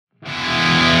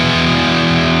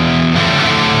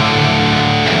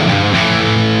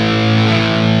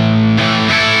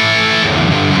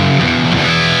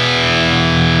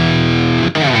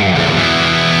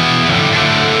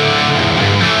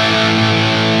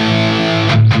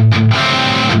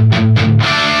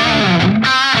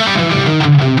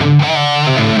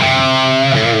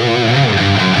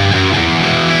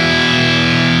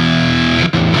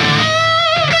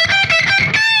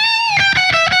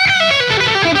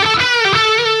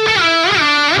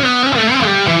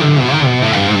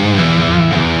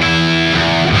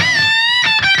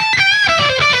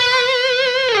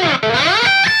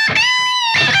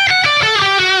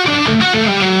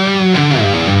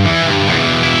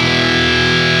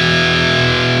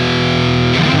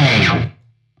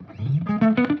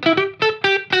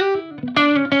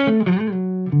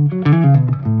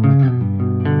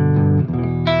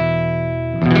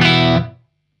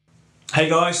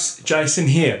guys, Jason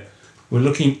here. We're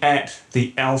looking at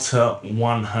the Alta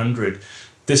 100.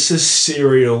 This is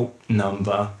serial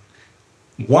number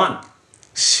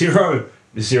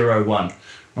 1001.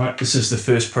 Right, this is the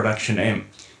first production amp.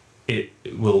 It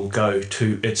will go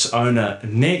to its owner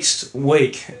next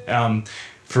week.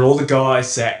 For all the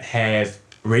guys that have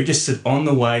registered on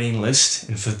the waiting list,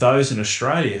 and for those in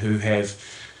Australia who have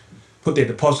put their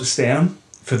deposits down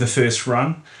for the first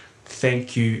run,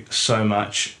 thank you so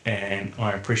much, and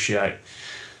I appreciate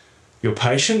your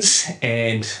patience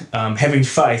and having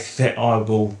faith that I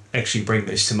will actually bring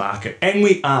this to market. And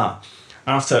we are.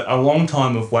 After a long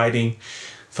time of waiting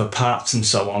for parts and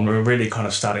so on, we're really kind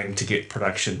of starting to get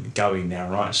production going now,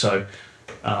 right? So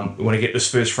we want to get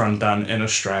this first run done in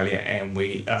Australia, and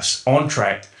we are on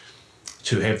track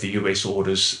to have the US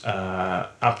orders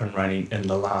up and running in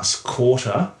the last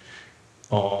quarter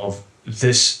of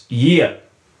this year.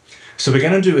 So we're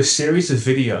going to do a series of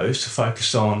videos to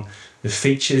focus on the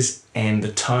features and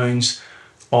the tones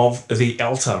of the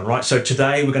Alta, right? So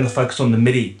today we're going to focus on the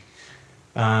MIDI,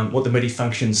 what the MIDI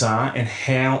functions are and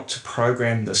how to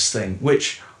program this thing,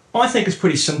 which I think is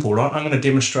pretty simple, right? I'm going to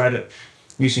demonstrate it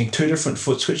using two different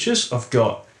foot switches. I've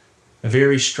got a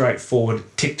very straightforward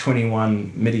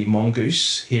TEC21 MIDI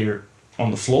Mongoose here on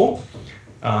the floor,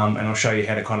 and I'll show you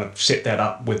how to kind of set that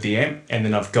up with the amp. And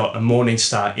then I've got a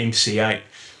Morningstar MC8,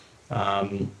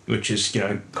 which is, you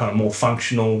know, kind of more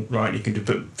functional, right? You can do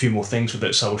a few more things with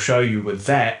it. So I'll show you with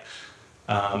that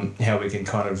how we can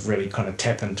kind of really kind of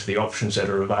tap into the options that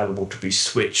are available to be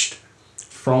switched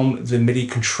from the MIDI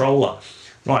controller.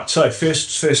 Right, so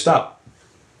first up,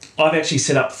 I've actually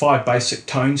set up 5 basic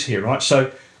tones here, right?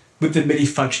 So with the MIDI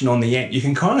function on the amp, you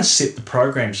can kind of set the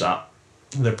programs up,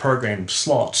 the program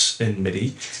slots in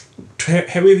MIDI,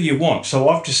 however you want. So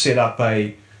I've just set up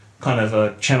a kind of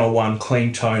a channel 1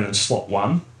 clean tone and slot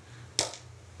 1.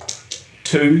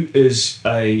 2 is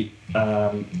a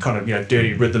kind of, you know,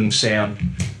 dirty rhythm sound,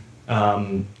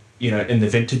 you know, in the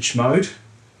vintage mode.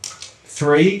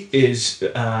 3 is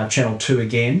channel 2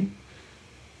 again,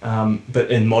 but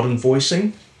in modern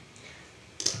voicing.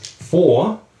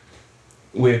 4,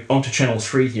 we're onto channel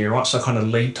 3 here, right? So kind of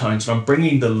lead tones, and I'm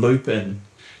bringing the loop in,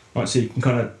 right? So you can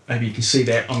kind of, maybe you can see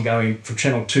that I'm going from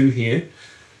channel 2 here.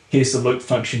 Here's the loop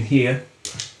function here,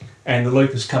 and the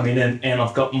loop is coming in, and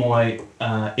I've got my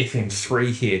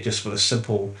FM3 here just with a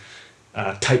simple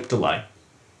tape delay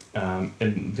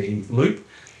in the loop.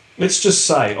 Let's just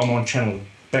say I'm on channel,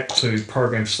 back to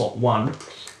program slot 1,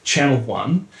 channel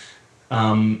 1,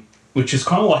 which is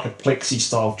kind of like a plexi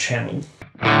style channel.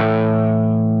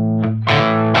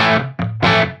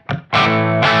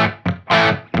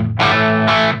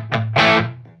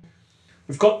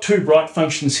 We've got 2 bright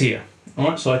functions here. All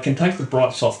right, so I can take the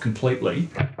brights off completely.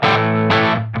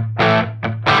 I've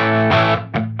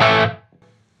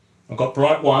got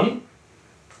bright 1,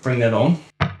 bring that on.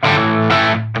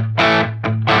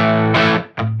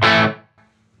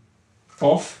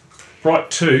 Off.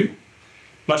 Bright 2,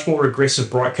 much more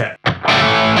aggressive bright cap.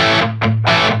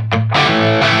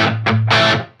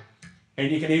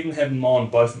 And you can even have them on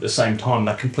both at the same time,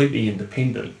 they're completely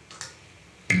independent.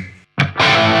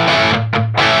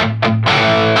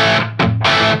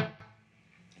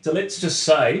 So let's just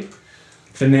say,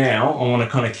 for now, I want to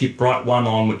kind of keep bright 1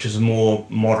 on, which is a more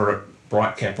moderate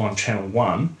bright cap on channel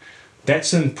 1.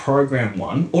 That's in program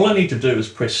 1. All I need to do is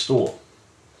press store.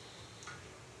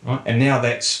 Right, and now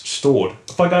that's stored.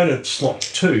 If I go to slot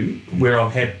 2, where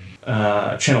I've had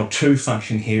channel 2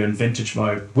 function here in vintage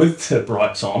mode with the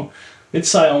brights on, let's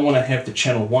say I want to have the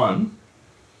channel 1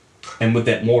 and with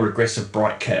that more aggressive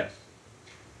bright cap.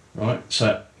 Right,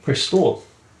 so press store.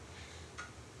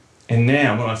 And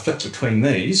now when I flip between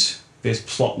these, there's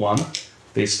slot 1,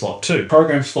 there's slot 2.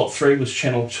 Program slot 3 was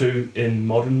channel 2 in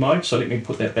modern mode, so let me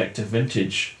put that back to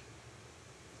vintage,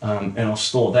 and I'll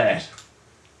store that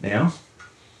now.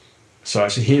 So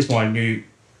here's my new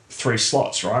 3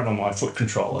 slots, right, on my foot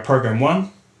controller. Program 1,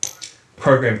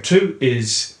 program 2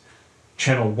 is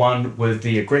channel 1 with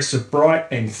the aggressive bright,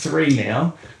 and 3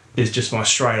 now is just my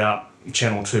straight up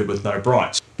channel 2 with no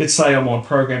brights. Let's say I'm on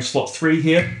program slot 3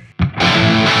 here.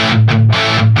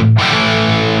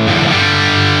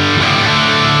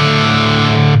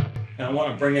 And I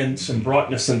want to bring in some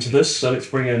brightness into this, so let's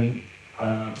bring in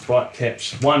bright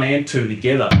caps 1 and 2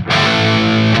 together.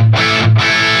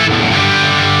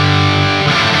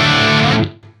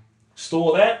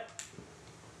 Store that,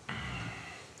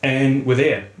 and we're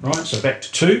there, right? So back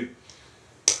to 2,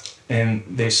 and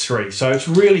there's 3. So it's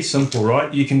really simple,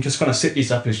 right? You can just kind of set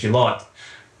these up as you like.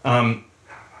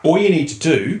 All you need to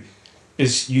do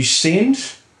is you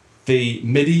send the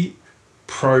MIDI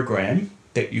program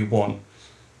that you want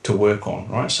to to work on,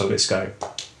 right? So let's go,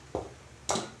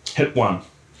 hit 1.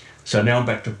 So now I'm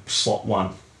back to slot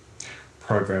 1,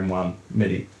 program 1,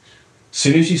 MIDI. As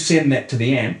soon as you send that to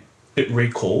the amp, it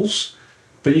recalls,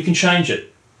 but you can change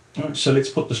it. All right, so let's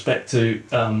put this back to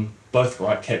both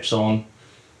right caps on,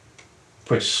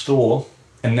 press store,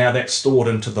 and now that's stored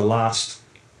into the last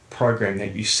program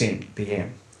that you sent the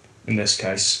amp. In this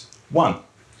case, 1. All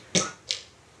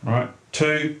right,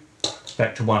 2,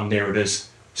 back to 1, there it is.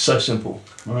 So simple,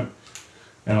 all right?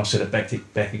 And I'll set it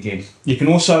back again. You can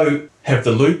also have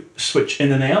the loop switch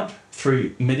in and out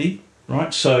through MIDI,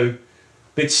 right? So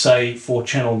let's say for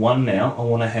channel 1 now, I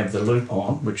want to have the loop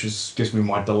on, which gives me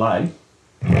my delay.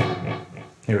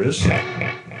 Here it is.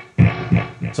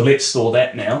 So let's store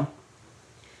that now.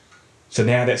 So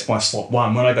now that's my slot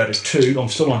 1. When I go to 2, I'm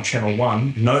still on channel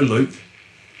 1, no loop,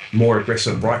 more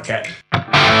aggressive bright cat.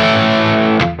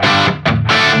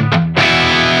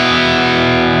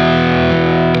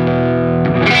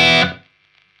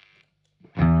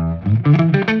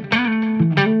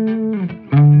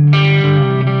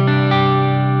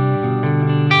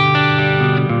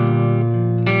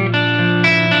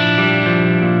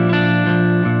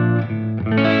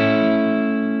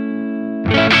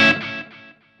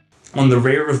 On the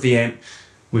rear of the amp,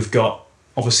 we've got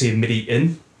obviously a MIDI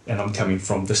in, and I'm coming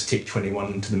from this Tech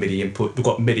 21 into the MIDI input. We've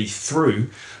got MIDI through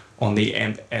on the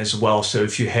amp as well. So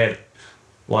if you had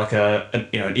like an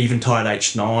Eventide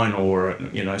H9 or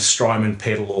Strymon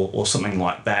pedal or something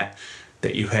like that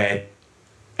you had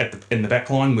in the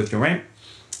back line with your amp,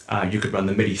 you could run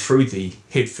the MIDI through the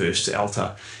headfirst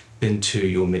Alta into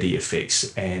your MIDI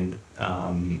effects, and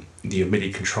your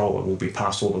MIDI controller will be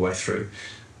passed all the way through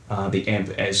the amp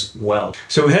as well.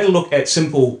 So we had a look at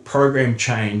simple program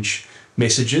change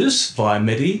messages via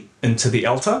MIDI into the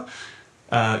Alta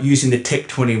using the Tech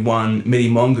 21 MIDI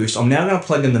Mongoose. I'm now going to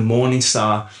plug in the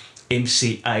Morningstar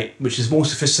MC8, which is more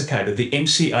sophisticated. The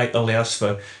MC8 allows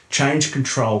for change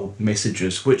control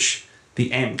messages, which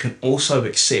the amp can also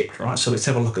accept, right? So let's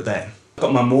have a look at that. I've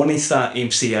got my Morningstar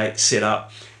MC8 set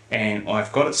up, and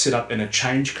I've got it set up in a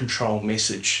change control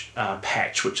message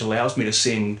patch, which allows me to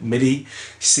send MIDI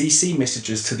CC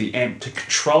messages to the amp to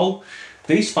control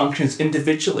these functions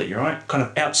individually, right? Kind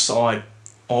of outside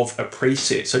of a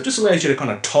preset. So it just allows you to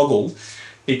kind of toggle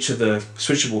each of the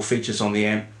switchable features on the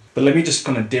amp. But let me just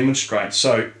kind of demonstrate.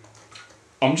 So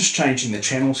I'm just changing the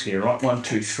channels here, right? 1,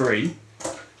 2, 3.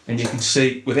 And you can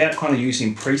see without kind of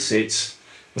using presets,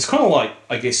 it's kind of like,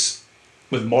 I guess,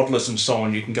 with modelers and so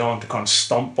on, you can go into kind of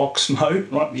stomp box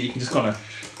mode, right? You can just kind of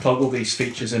toggle these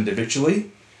features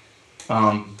individually.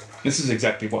 This is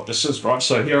exactly what this is, right?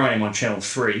 So here I am on channel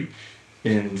 3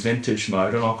 in vintage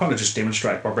mode, and I'll kind of just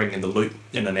demonstrate by bringing the loop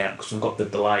in and out because we've got the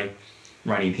delay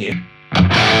running here.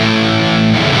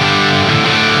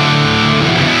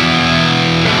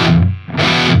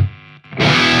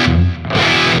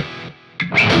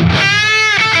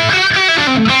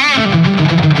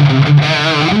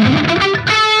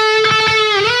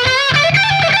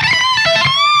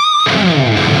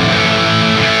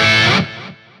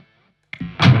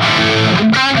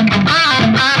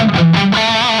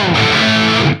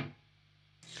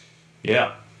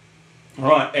 Yeah.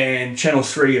 Right, and channel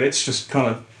 3, let's just kind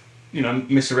of,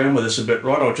 mess around with this a bit,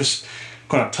 right? I'll just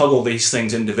kind of toggle these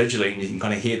things individually and you can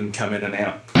kind of hear them come in and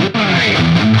out.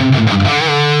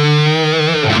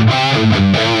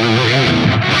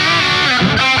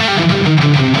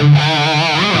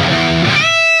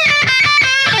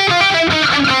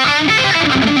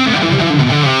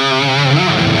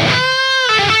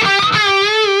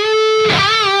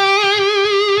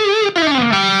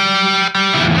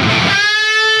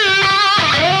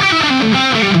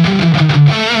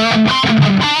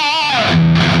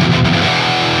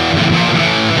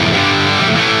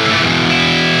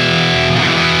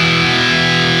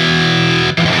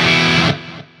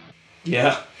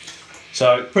 Yeah,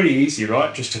 so pretty easy,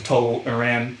 right? Just to toggle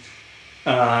around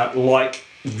like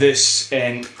this.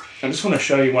 And I just want to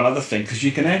show you one other thing, because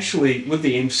you can actually, with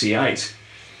the MC8,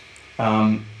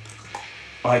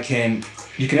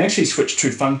 you can actually switch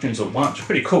 2 functions at once.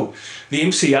 Pretty cool. The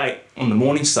MC8 on the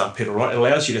Morningstar pedal, right,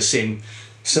 allows you to send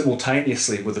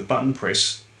simultaneously with a button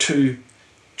press 2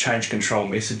 change control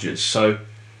messages. So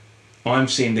I'm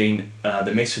sending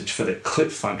the message for the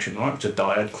clip function, right, which is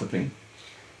diode clipping,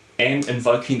 and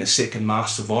invoking a second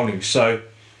master volume. So,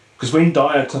 because when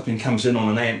diode clipping comes in on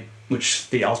an amp, which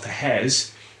the Alta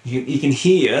has, you can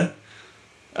hear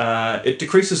it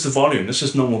decreases the volume. This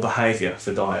is normal behavior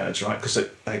for diodes, right? Because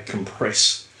they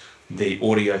compress the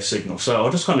audio signal. So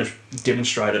I'll just kind of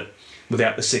demonstrate it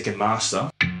without the second master.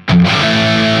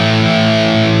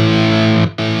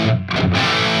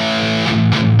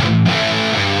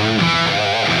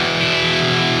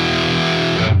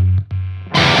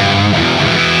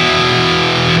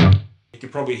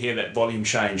 probably hear that volume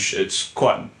change. It's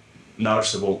quite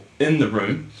noticeable in the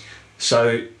room.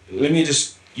 So let me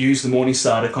just use the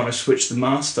Morningstar to kind of switch the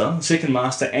master, the second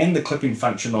master and the clipping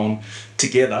function on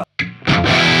together.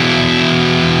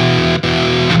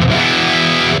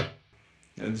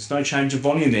 There's no change in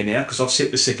volume there now because I've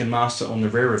set the second master on the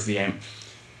rear of the amp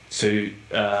to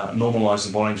normalise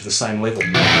the volume to the same level.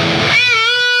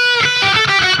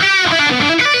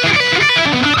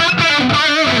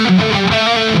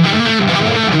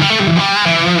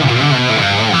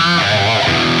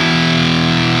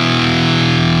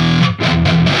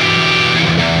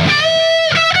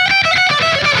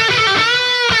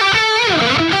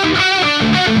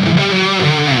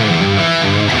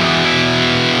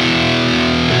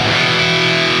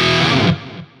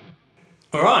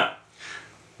 Alright,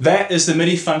 that is the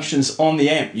MIDI functions on the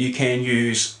amp. You can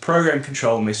use program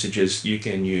control messages, you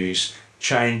can use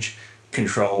change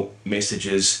control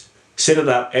messages, set it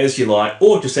up as you like,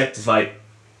 or just activate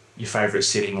your favourite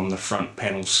setting on the front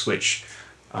panel switch.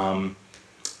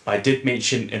 I did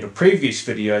mention in a previous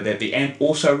video that the amp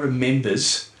also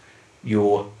remembers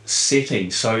your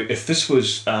settings. So if this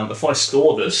was, if I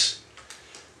store this,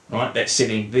 right, that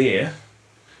setting there,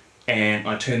 and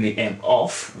I turn the amp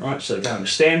off, right, so go into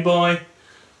standby,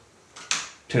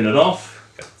 turn it off,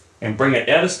 and bring it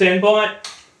out of standby,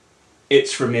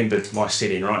 it's remembered my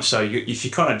setting, right? So if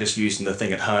you're kind of just using the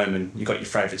thing at home and you've got your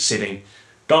favourite setting,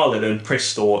 dial it in, press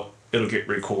store, it'll get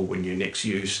recalled when you next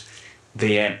use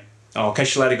the amp. I'll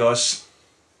catch you later, guys.